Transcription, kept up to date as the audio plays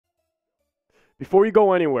Before you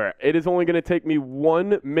go anywhere, it is only going to take me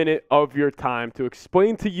 1 minute of your time to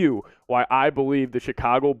explain to you why I believe the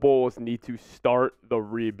Chicago Bulls need to start the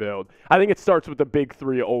rebuild. I think it starts with the big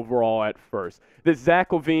three overall at first. This Zach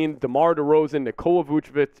LaVine, DeMar DeRozan, Nikola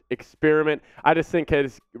Vucevic experiment, I just think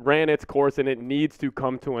has ran its course and it needs to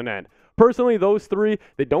come to an end. Personally, those three,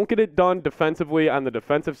 they don't get it done defensively on the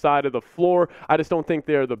defensive side of the floor. I just don't think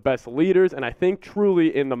they're the best leaders, and I think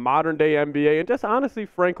truly in the modern-day NBA, and just honestly,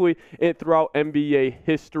 frankly, throughout NBA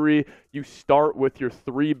history, you start with your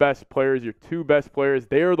three best players, your two best players.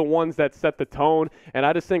 They're the ones that set the tone, and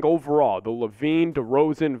I just think overall, the LaVine,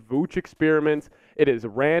 DeRozan, Vooch experiments, it has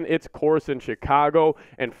ran its course in Chicago,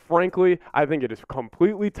 and frankly, I think it is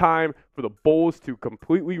completely time for the Bulls to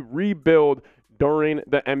completely rebuild during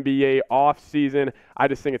the NBA offseason. I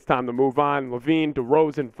just think it's time to move on. LaVine,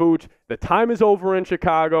 DeRozan, Vooch, the time is over in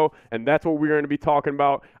Chicago, and that's what we're going to be talking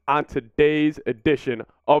about on today's edition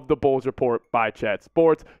of the Bulls Report by Chat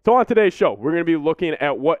Sports. So on today's show, we're going to be looking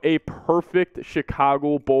at what a perfect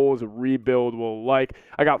Chicago Bulls rebuild will like.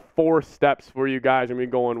 I got 4 steps for you guys. I'm going to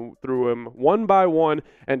be going through them one by one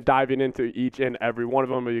and diving into each and every one of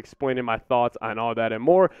them. I'm going to be explaining my thoughts on all that and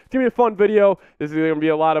more. It's going to be a fun video. This is going to be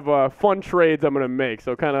a lot of fun trades I'm going to make,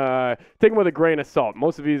 so kind of take them with a grain of salt.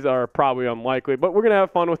 Most of these are probably unlikely, but we're going to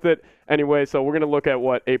have fun with it anyway. So we're going to look at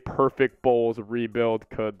what a perfect Bulls rebuild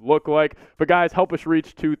could look like. But guys, help us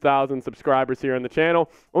reach 2,000 subscribers here on the channel.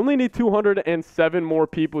 Only need 207 more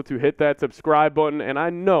people to hit that subscribe button, and I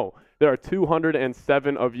know there are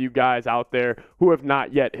 207 of you guys out there who have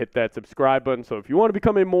not yet hit that subscribe button. So if you want to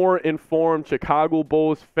become a more informed Chicago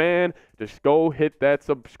Bulls fan, just go hit that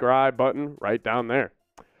subscribe button right down there.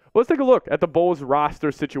 Let's take a look at the Bulls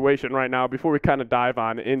roster situation right now before we kind of dive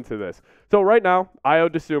on into this. So right now, Ayo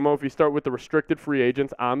Dosunmu, if you start with the restricted free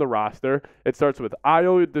agents on the roster, it starts with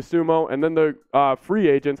Ayo Dosunmu, and then the free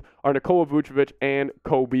agents are Nikola Vucevic and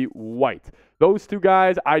Coby White. Those two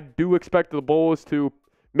guys, I do expect the Bulls to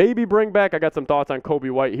maybe bring back. I got some thoughts on Coby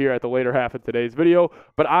White here at the later half of today's video.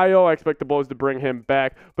 But Ayo, I expect the Bulls to bring him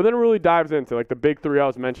back. But then it really dives into like the big three I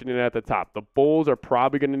was mentioning at the top. The Bulls are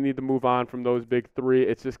probably going to need to move on from those big three.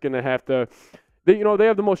 It's just going to have to, they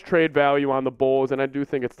have the most trade value on the Bulls. And I do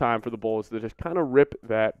think it's time for the Bulls to just kind of rip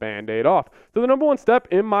that Band-Aid off. So the number one step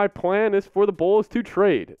in my plan is for the Bulls to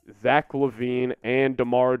trade Zach LaVine and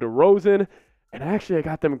DeMar DeRozan. And actually, I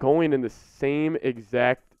got them going in the same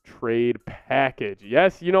exact trade package.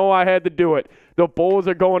 Yes, I had to do it. The Bulls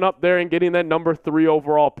are going up there and getting that number 3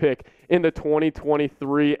 overall pick in the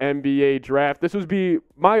 2023 NBA draft. This would be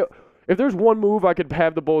if there's one move I could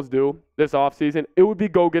have the Bulls do this offseason, it would be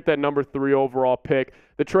go get that number 3 overall pick.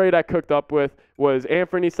 The trade I cooked up with was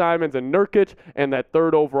Anthony Simons and Nurkic, and that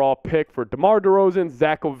 3rd overall pick for DeMar DeRozan,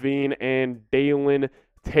 Zach LaVine, and Dalen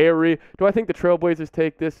Terry. Do I think the Trailblazers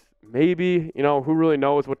take this? Maybe. Who really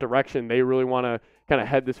knows what direction they really want to kind of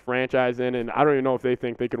head this franchise in, and I don't even know if they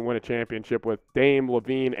think they can win a championship with Dame,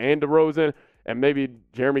 LaVine, and DeRozan, and maybe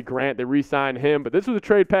Jeremy Grant, they re-signed him. But this was a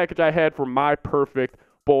trade package I had for my perfect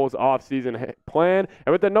Bulls offseason plan.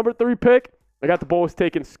 And with that number 3 pick, I got the Bulls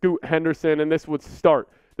taking Scoot Henderson, and this would start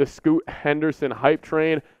the Scoot Henderson hype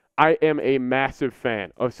train. I am a massive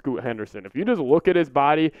fan of Scoot Henderson. If you just look at his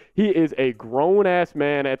body, he is a grown-ass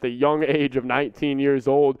man at the young age of 19 years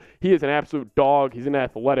old. He is an absolute dog. He's an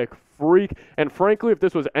athletic freak. And frankly, if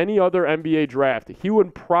this was any other NBA draft, he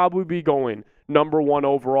would probably be going number 1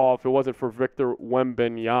 overall if it wasn't for Victor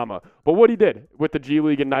Wembanyama. But what he did with the G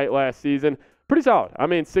League Ignite last season, pretty solid.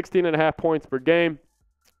 16.5 points per game,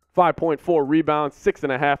 5.4 rebounds,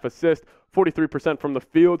 6.5 assists, 43% from the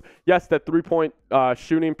field. Yes, that three-point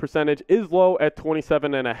shooting percentage is low at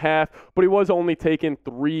 27.5, but he was only taking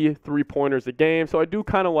 3 three-pointers a game. So I do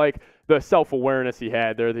kind of like the self-awareness he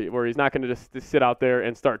had there, where he's not going to just sit out there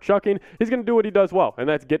and start chucking. He's going to do what he does well, and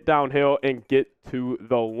that's get downhill and get to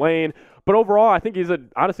the lane. But overall, I think he's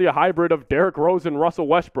honestly a hybrid of Derrick Rose and Russell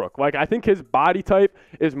Westbrook. I think his body type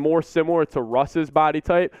is more similar to Russ's body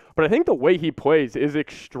type, but I think the way he plays is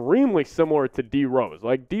extremely similar to D Rose.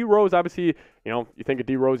 D Rose, obviously, you think of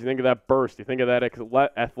D Rose, you think of that burst, you think of that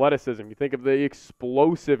athleticism, you think of the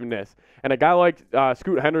explosiveness. And a guy like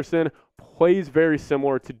Scoot Henderson plays very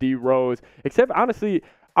similar to D Rose, except honestly,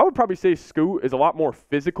 I would probably say Scoot is a lot more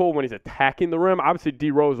physical when he's attacking the rim. Obviously,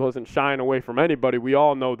 D Rose wasn't shying away from anybody. We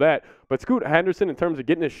all know that. But Scoot Henderson, in terms of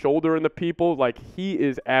getting his shoulder in the people, he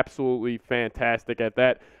is absolutely fantastic at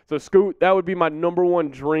that. So Scoot, that would be my number 1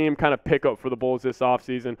 dream kind of pickup for the Bulls this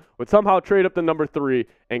offseason. Would somehow trade up to number 3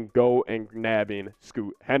 and go and nabbing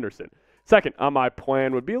Scoot Henderson. Second on my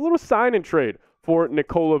plan would be a little sign and trade for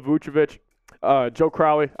Nikola Vucevic. Joe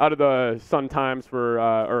Crowley out of the Sun-Times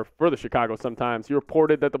for the Chicago Sun-Times, he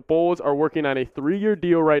reported that the Bulls are working on a 3-year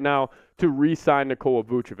deal right now to re-sign Nikola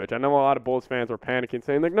Vucevic. I know a lot of Bulls fans were panicking,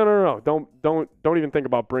 saying like, no, don't even think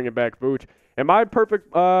about bringing back Vuce. And my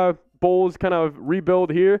perfect Bulls kind of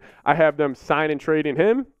rebuild here, I have them sign and trading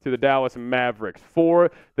him to the Dallas Mavericks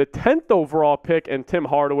for the 10th overall pick and Tim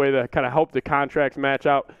Hardaway to kind of help the contracts match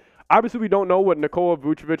out. Obviously, we don't know what Nikola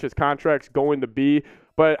Vucevic's contract's going to be,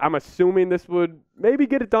 but I'm assuming this would maybe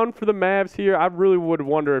get it done for the Mavs here. I really would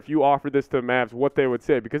wonder if you offered this to the Mavs, what they would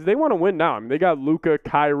say, because they want to win now. I mean, they got Luka,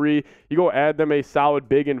 Kyrie. You go add them a solid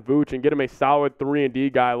big in Vuce and get them a solid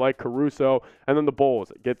 3-and-D guy like Caruso, and then the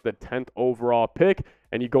Bulls get the 10th overall pick,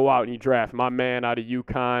 and you go out and you draft my man out of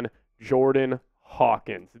UConn, Jordan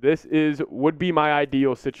Hawkins. This would be my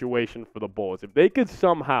ideal situation for the Bulls. If they could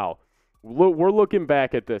somehow – we're looking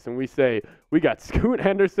back at this and we say we got Scoot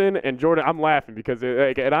Henderson and Jordan. I'm laughing because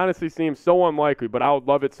it honestly seems so unlikely, but I would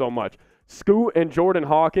love it so much. Scoot and Jordan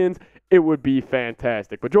Hawkins, it would be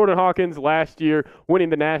fantastic. But Jordan Hawkins last year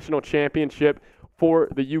winning the national championship for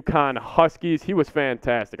the UConn Huskies, he was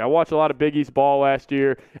fantastic. I watched a lot of Big East ball last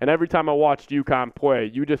year, and every time I watched UConn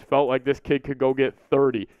play, you just felt like this kid could go get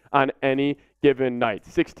 30 on any given night.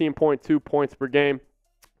 16.2 points per game.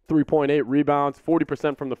 3.8 rebounds,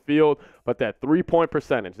 40% from the field, but that three-point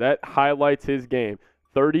percentage, that highlights his game.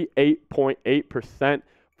 38.8%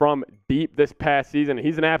 from deep this past season.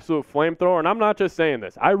 He's an absolute flamethrower, and I'm not just saying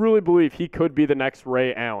this. I really believe he could be the next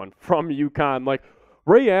Ray Allen from UConn. Like,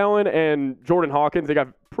 Ray Allen and Jordan Hawkins, they got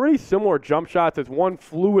pretty similar jump shots. It's one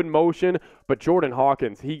fluid motion, but Jordan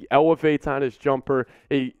Hawkins, he elevates on his jumper.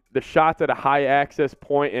 The shot's at a high access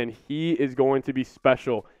point, and he is going to be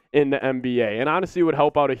special in the NBA, and honestly would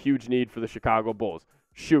help out a huge need for the Chicago Bulls.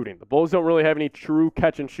 Shooting. The Bulls don't really have any true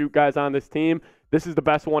catch-and-shoot guys on this team. This is the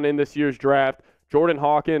best one in this year's draft. Jordan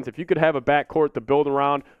Hawkins, if you could have a backcourt to build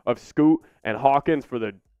around of Scoot and Hawkins for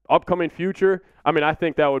the upcoming future, I mean, I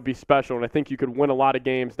think that would be special, and I think you could win a lot of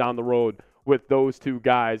games down the road with those two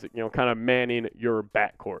guys, kind of manning your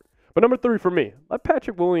backcourt. But number 3 for me, let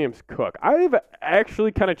Patrick Williams cook. I've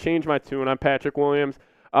actually kind of changed my tune on Patrick Williams.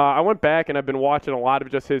 I went back and I've been watching a lot of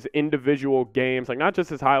just his individual games, like not just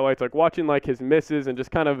his highlights, like watching like his misses and just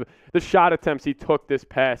kind of the shot attempts he took this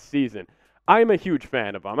past season. I'm a huge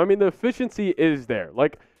fan of him. I mean, the efficiency is there.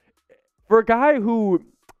 Like, for a guy who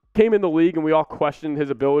came in the league and we all questioned his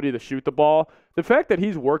ability to shoot the ball, the fact that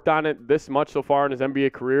he's worked on it this much so far in his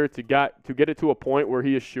NBA career to get it to a point where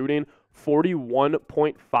he is shooting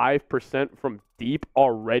 41.5% from deep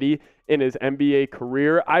already in his NBA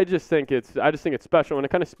career, I just think it's special, and it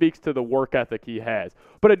kind of speaks to the work ethic he has.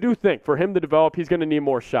 But I do think for him to develop, he's going to need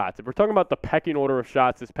more shots. If we're talking about the pecking order of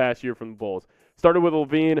shots this past year from the Bulls, started with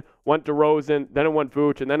LaVine, went DeRozan, then it went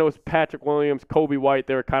Vuce, and then it was Patrick Williams, Kobe White.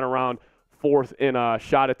 They were kind of around 4th in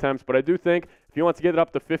shot attempts. But I do think if he wants to get it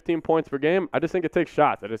up to 15 points per game, I just think it takes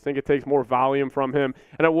shots. I just think it takes more volume from him.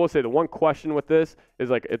 And I will say the one question with this is,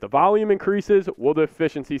 like, if the volume increases, will the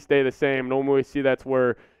efficiency stay the same? Normally we see that's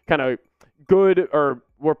where kind of good or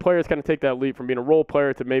where players kind of take that leap from being a role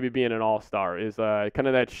player to maybe being an all-star is kind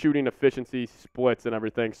of that shooting efficiency splits and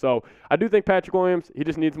everything. So I do think Patrick Williams, he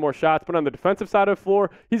just needs more shots. But on the defensive side of the floor,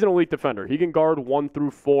 he's an elite defender. He can guard 1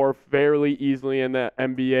 through 4 fairly easily in the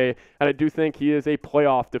NBA. And I do think he is a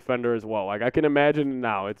playoff defender as well. Like, I can imagine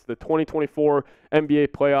now, it's the 2024 NBA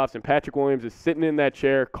playoffs, and Patrick Williams is sitting in that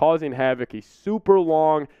chair causing havoc. He's super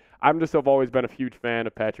long. I've always been a huge fan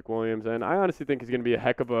of Patrick Williams, and I honestly think he's going to be a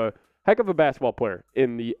heck of a basketball player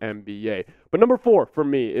in the NBA. But number 4 for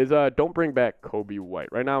me is don't bring back Kobe White.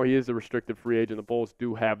 Right now he is a restricted free agent. The Bulls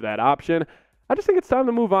do have that option. I just think it's time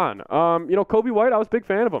to move on. Kobe White, I was a big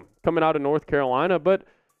fan of him coming out of North Carolina, but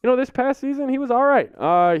this past season he was all right.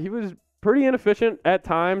 He was pretty inefficient at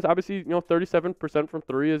times. Obviously, 37% from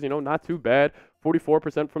 3 is, not too bad.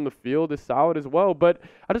 44% from the field is solid as well. But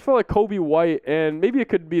I just felt like Kobe White, and maybe it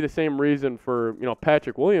could be the same reason for,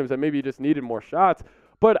 Patrick Williams, that maybe he just needed more shots.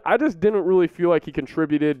 But I just didn't really feel like he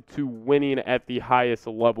contributed to winning at the highest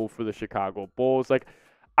level for the Chicago Bulls. Like,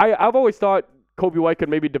 I've always thought Kobe White could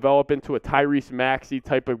maybe develop into a Tyrese Maxey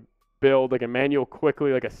type of build, like Emmanuel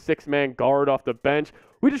Quickley, like a 6-man guard off the bench.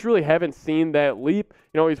 We just really haven't seen that leap.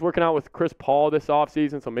 He's working out with Chris Paul this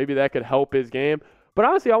offseason, so maybe that could help his game. But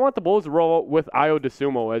honestly, I want the Bulls to roll with Ayo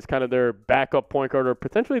Dosunmu as kind of their backup point guard or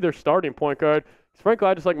potentially their starting point guard. Frankly,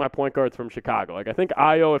 I just like my point guards from Chicago. Like, I think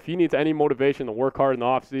Ayo, if he needs any motivation to work hard in the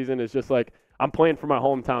offseason, is just like, I'm playing for my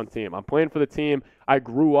hometown team. I'm playing for the team I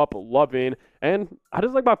grew up loving. And I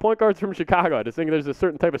just like my point guards from Chicago. I just think there's a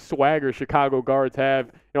certain type of swagger Chicago guards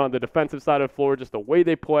have, on the defensive side of the floor, just the way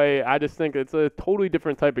they play. I just think it's a totally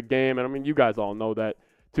different type of game. And, I mean, you guys all know that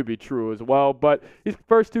to be true as well. But his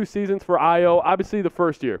first 2 seasons for Io, obviously the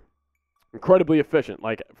first year, incredibly efficient.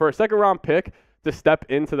 Like, for a second-round pick to step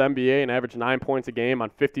into the NBA and average 9 points a game on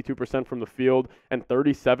 52% from the field and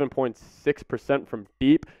 37.6% from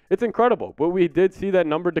deep, it's incredible. But we did see that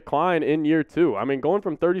number decline in year 2. I mean, going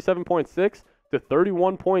from 37.6 to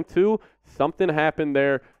 31.2, something happened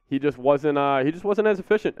there. He just wasn't as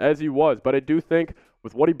efficient as he was. But I do think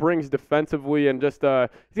with what he brings defensively and just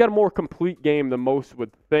he's got a more complete game than most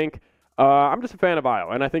would think. I'm just a fan of Io,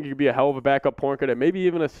 and I think he could be a hell of a backup point guard and maybe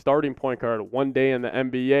even a starting point guard one day in the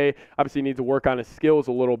NBA. Obviously, he needs to work on his skills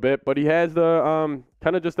a little bit, but he has the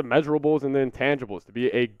kind of just the measurables and the intangibles to be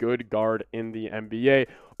a good guard in the NBA.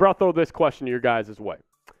 But I'll throw this question to your guys' way.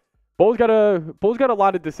 Bulls got a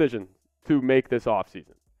lot of decisions to make this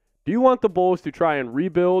offseason. Do you want the Bulls to try and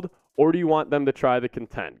rebuild, or do you want them to try to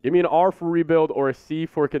contend? Give me an R for rebuild or a C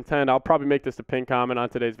for contend. I'll probably make this a pinned comment on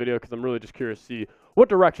today's video because I'm really just curious to see what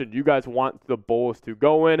direction you guys want the Bulls to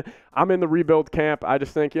go in. I'm in the rebuild camp. I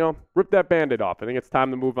just think, rip that Band-Aid off. I think it's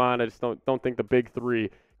time to move on. I just don't think the big 3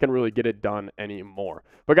 can really get it done anymore.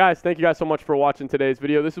 But guys, thank you guys so much for watching today's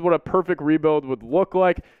video. This is what a perfect rebuild would look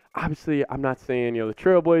like. Obviously, I'm not saying, the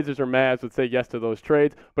Trailblazers or Mavs would say yes to those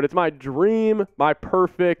trades, but it's my dream, my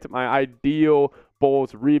perfect, my ideal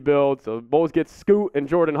Bulls rebuild. So Bulls get Scoot and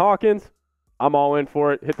Jordan Hawkins. I'm all in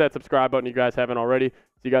for it. Hit that subscribe button if you guys haven't already. See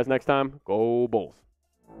you guys next time. Go Bulls.